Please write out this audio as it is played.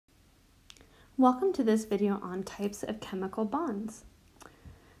Welcome to this video on types of chemical bonds.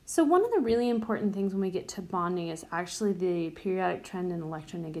 So one of the really important things when we get to bonding is actually the periodic trend in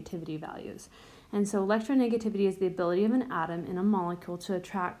electronegativity values. And so electronegativity is the ability of an atom in a molecule to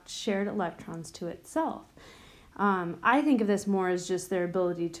attract shared electrons to itself. I think of this more as just their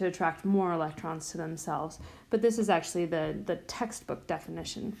ability to attract more electrons to themselves, but this is actually the textbook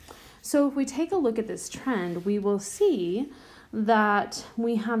definition. So if we take a look at this trend, we will see that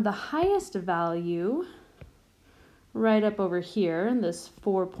we have the highest value right up over here, this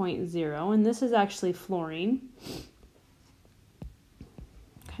 4.0, and this is actually fluorine.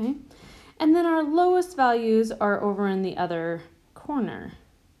 Okay, and then our lowest values are over in the other corner.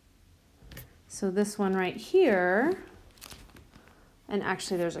 So this one right here, and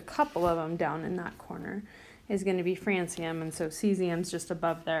actually there's a couple of them down in that corner, is going to be francium, and so cesium's just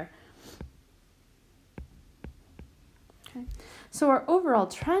above there. Okay. So our overall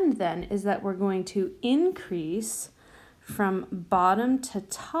trend then is that we're going to increase from bottom to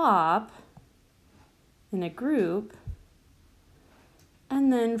top in a group,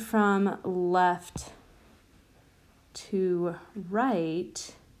 and then from left to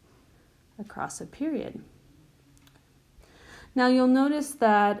right across a period. Now you'll notice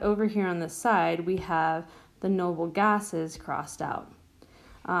that over here on the side we have the noble gases crossed out.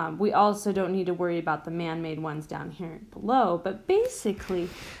 We also don't need to worry about the man-made ones down here below, but basically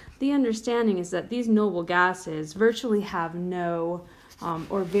the understanding is that these noble gases virtually have no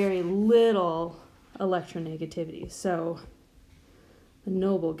or very little electronegativity. So the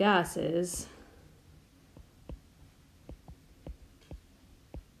noble gases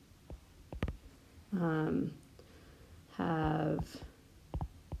have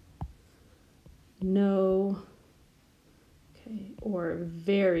no or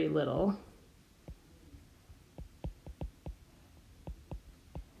very little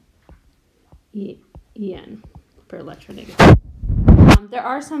EN for electronegativity. There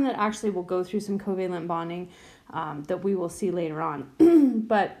are some that actually will go through some covalent bonding that we will see later on,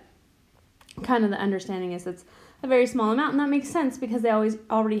 but kind of the understanding is it's a very small amount, and that makes sense because they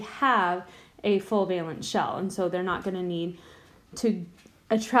already have a full valent shell, and so they're not going to need to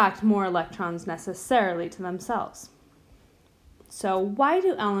attract more electrons necessarily to themselves. So why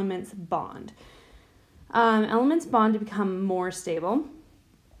do elements bond? Elements bond to become more stable,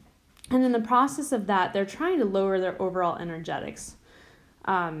 and in the process of that, they're trying to lower their overall energetics.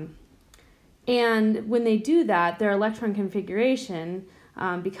 And when they do that, their electron configuration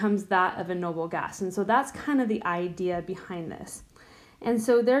becomes that of a noble gas, and so that's kind of the idea behind this. And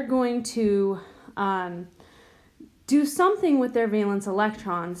so they're going to do something with their valence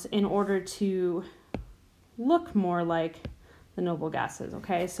electrons in order to look more like the noble gases,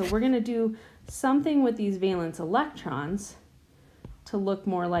 okay? So we're going to do something with these valence electrons to look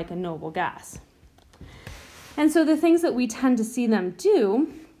more like a noble gas. And so the things that we tend to see them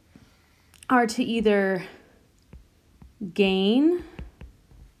do are to either gain,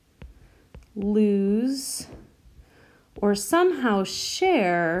 lose, or somehow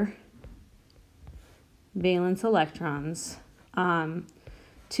share valence electrons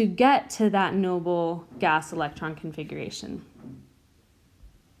to get to that noble gas electron configuration.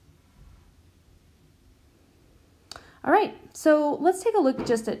 All right, so let's take a look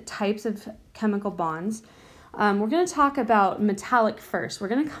just at types of chemical bonds. We're going to talk about metallic first. We're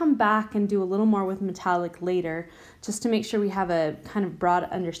going to come back and do a little more with metallic later, just to make sure we have a kind of broad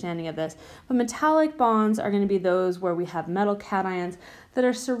understanding of this. But metallic bonds are going to be those where we have metal cations that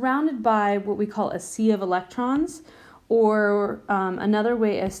are surrounded by what we call a sea of electrons, or another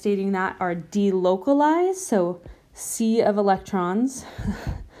way of stating that are delocalized, so sea of electrons,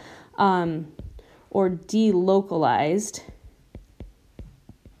 or delocalized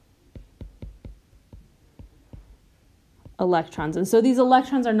electrons. And so these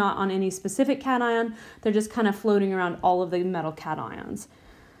electrons are not on any specific cation, they're just kind of floating around all of the metal cations.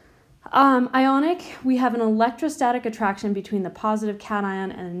 Ionic, we have an electrostatic attraction between the positive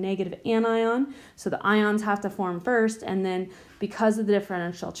cation and a negative anion. So the ions have to form first, and then because of the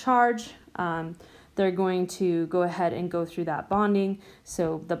differential charge, they're going to go ahead and go through that bonding.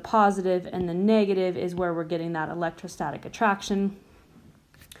 So the positive and the negative is where we're getting that electrostatic attraction.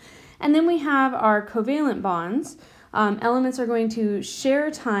 And then we have our covalent bonds. Elements are going to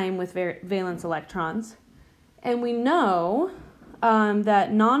share time with valence electrons. And we know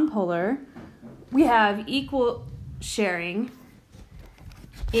that nonpolar, we have equal sharing,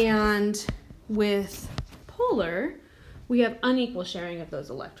 and with polar, we have unequal sharing of those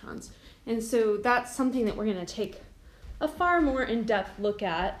electrons. And so that's something that we're going to take a far more in-depth look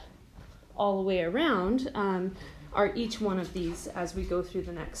at all the way around, are each one of these as we go through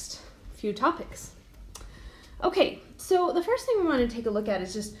the next few topics. Okay, so the first thing we want to take a look at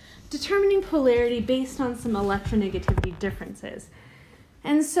is just determining polarity based on some electronegativity differences.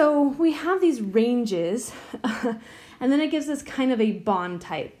 And so we have these ranges, and then it gives us kind of a bond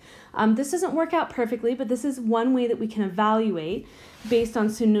type. This doesn't work out perfectly, but this is one way that we can evaluate based on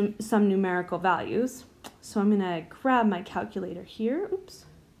some numerical values. So I'm going to grab my calculator here. Oops.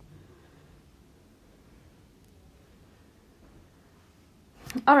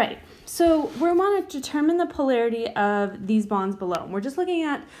 All right, so we want to determine the polarity of these bonds below. We're just looking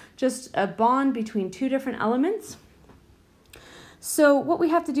at just a bond between two different elements. So what we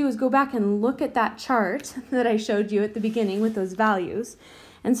have to do is go back and look at that chart that I showed you at the beginning with those values.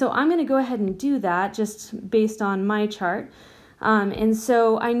 And so I'm going to go ahead and do that just based on my chart. And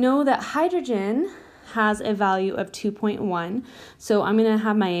so I know that hydrogen has a value of 2.1. So I'm going to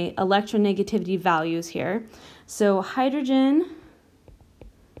have my electronegativity values here. So hydrogen,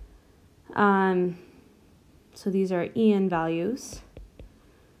 so these are EN values.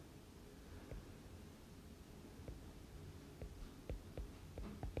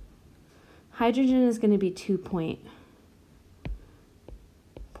 Hydrogen is going to be 2.1.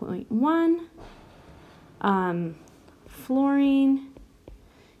 Fluorine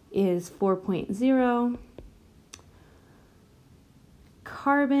is 4.0.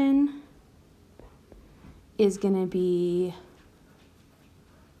 Carbon is going to be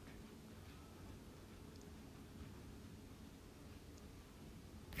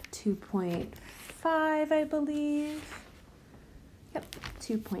 2.5, I believe. Yep,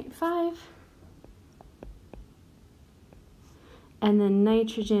 2.5. And then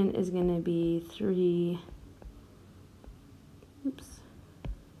nitrogen is going to be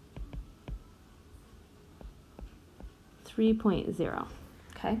 3.0.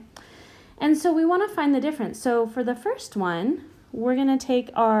 Okay. And so we want to find the difference. So for the first one, we're going to take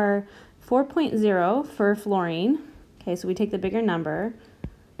our 4.0 for fluorine. Okay, so we take the bigger number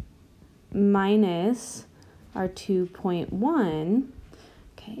minus our 2.1.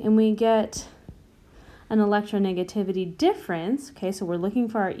 Okay, and we get an electronegativity difference. Okay, so we're looking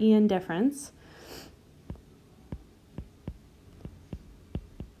for our EN difference.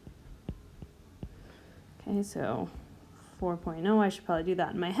 Okay, so 4.0, I should probably do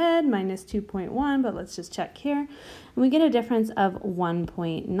that in my head, minus 2.1, but let's just check here. And we get a difference of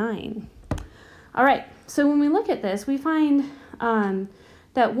 1.9. All right, so when we look at this, we find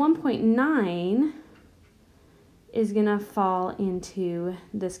that 1.9 is going to fall into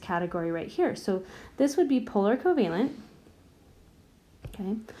this category right here. So this would be polar covalent.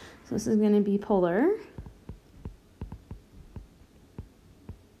 Okay, so this is going to be polar.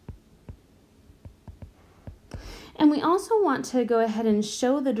 And we also want to go ahead and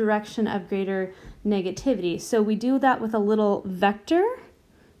show the direction of greater negativity. So we do that with a little vector.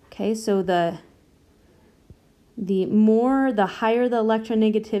 Okay, so the higher the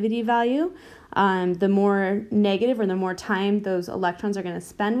electronegativity value, the more negative or the more time those electrons are going to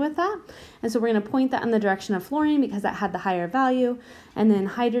spend with that. And so we're going to point that in the direction of fluorine because that had the higher value. And then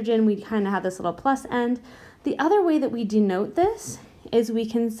hydrogen, we kind of have this little plus end. The other way that we denote this is we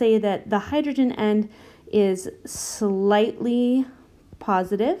can say that the hydrogen end is slightly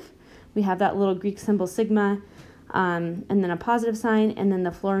positive. We have that little Greek symbol sigma, and then a positive sign, and then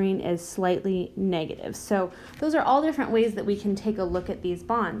the fluorine is slightly negative. So those are all different ways that we can take a look at these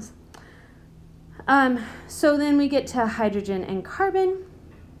bonds. So then we get to hydrogen and carbon.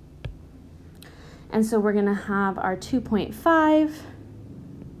 And so we're going to have our 2.5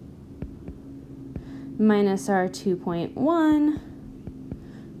 minus our 2.1.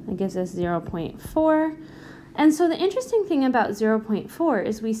 That gives us 0.4. And so the interesting thing about 0.4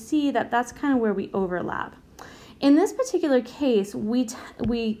 is we see that that's kind of where we overlap. In this particular case, we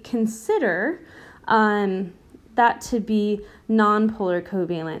consider that to be nonpolar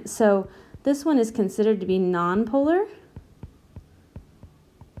covalent. So this one is considered to be nonpolar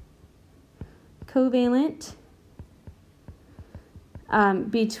covalent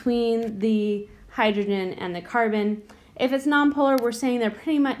between the hydrogen and the carbon. If it's nonpolar, we're saying they're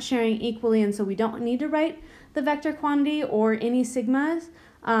pretty much sharing equally, and so we don't need to write the vector quantity or any sigmas,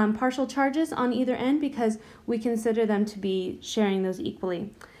 partial charges on either end, because we consider them to be sharing those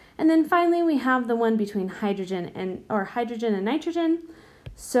equally. And then finally, we have the one between hydrogen and nitrogen.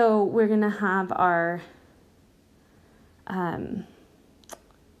 So we're going to have our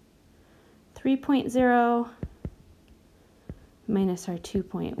 3.0 minus our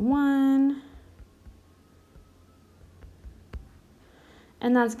 2.1.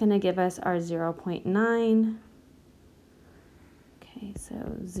 And that's going to give us our 0.9. Okay, so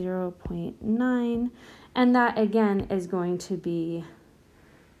 0.9. And that, again, is going to be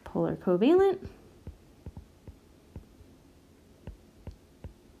polar nonpolar covalent.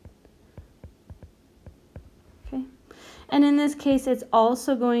 Okay. And in this case, it's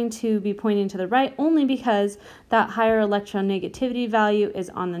also going to be pointing to the right only because that higher electronegativity value is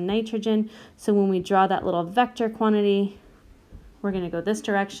on the nitrogen. So when we draw that little vector quantity, we're going to go this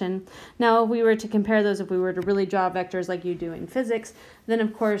direction. Now, if we were to compare those, if we were to really draw vectors like you do in physics, then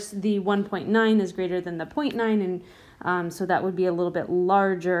of course the 1.9 is greater than the 0.9, and so that would be a little bit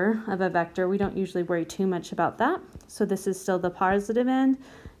larger of a vector. We don't usually worry too much about that. So this is still the positive end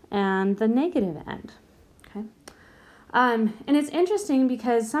and the negative end. Okay. And it's interesting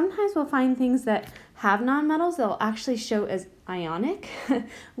because sometimes we'll find things that have nonmetals that will actually show as ionic,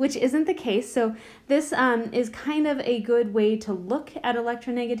 which isn't the case. So this is kind of a good way to look at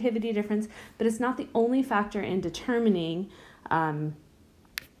electronegativity difference, but it's not the only factor in determining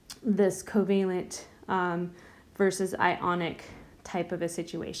this covalent versus ionic type of a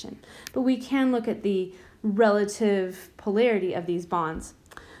situation. But we can look at the relative polarity of these bonds.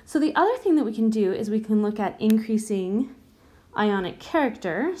 So the other thing that we can do is we can look at increasing ionic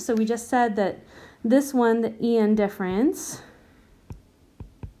character. So we just said that this one, the EN difference,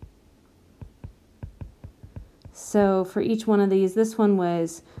 so for each one of these, this one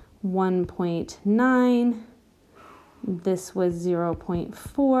was 1.9, this was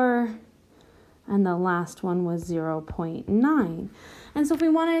 0.4, and the last one was 0.9. And so if we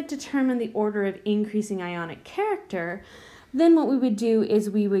want to determine the order of increasing ionic character, then what we would do is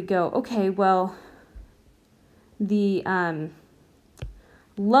we would go, okay, well, the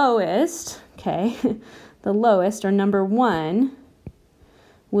lowest, okay, the lowest, or number 1,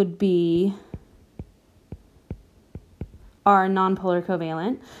 would be our nonpolar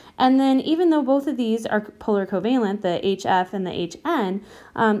covalent. And then even though both of these are polar covalent, the HF and the HN,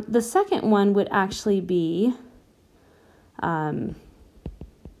 the second one would actually be, okay,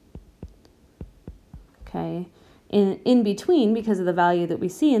 in between because of the value that we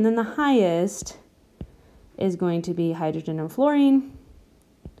see. And then the highest is going to be hydrogen and fluorine.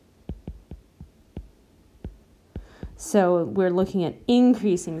 So we're looking at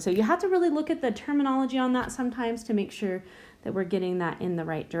increasing. So you have to really look at the terminology on that sometimes to make sure that we're getting that in the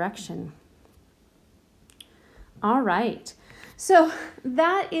right direction. All right. So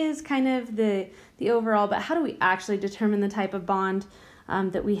that is kind of the overall, but how do we actually determine the type of bond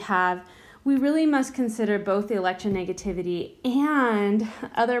that we have? We really must consider both the electronegativity and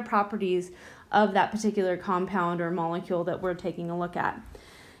other properties of that particular compound or molecule that we're taking a look at.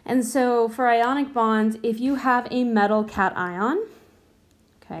 And so for ionic bonds, if you have a metal cation,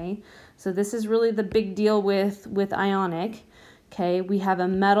 okay, so this is really the big deal with ionic, okay, we have a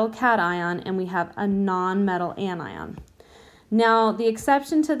metal cation and we have a non-metal anion. Now, the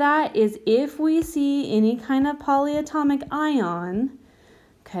exception to that is if we see any kind of polyatomic ion,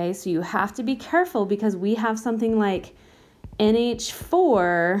 okay, so you have to be careful because we have something like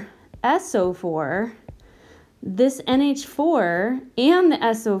NH4, SO4. This NH4 and the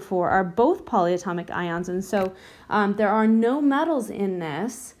SO4 are both polyatomic ions, and so there are no metals in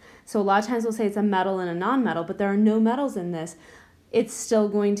this. So a lot of times we'll say it's a metal and a non-metal, but there are no metals in this. It's still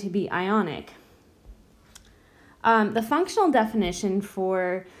going to be ionic. The functional definition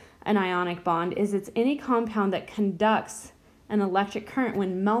for an ionic bond is it's any compound that conducts an electric current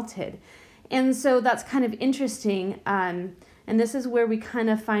when melted. And so that's kind of interesting. And this is where we kind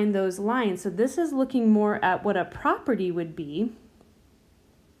of find those lines. So this is looking more at what a property would be.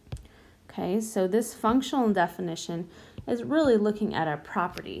 Okay, so this functional definition is really looking at a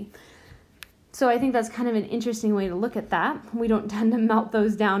property. So I think that's kind of an interesting way to look at that. We don't tend to melt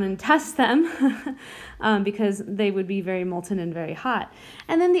those down and test them because they would be very molten and very hot.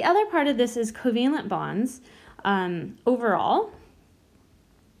 And then the other part of this is covalent bonds overall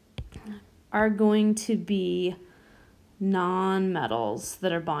are going to be non-metals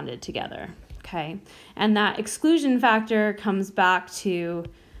that are bonded together, okay? And that exclusion factor comes back to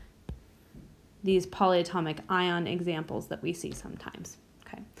these polyatomic ion examples that we see sometimes,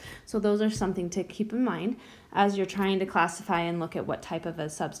 okay? So those are something to keep in mind as you're trying to classify and look at what type of a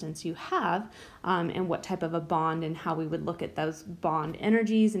substance you have and what type of a bond and how we would look at those bond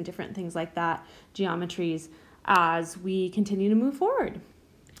energies and different things like that, geometries, as we continue to move forward.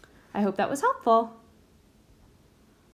 I hope that was helpful.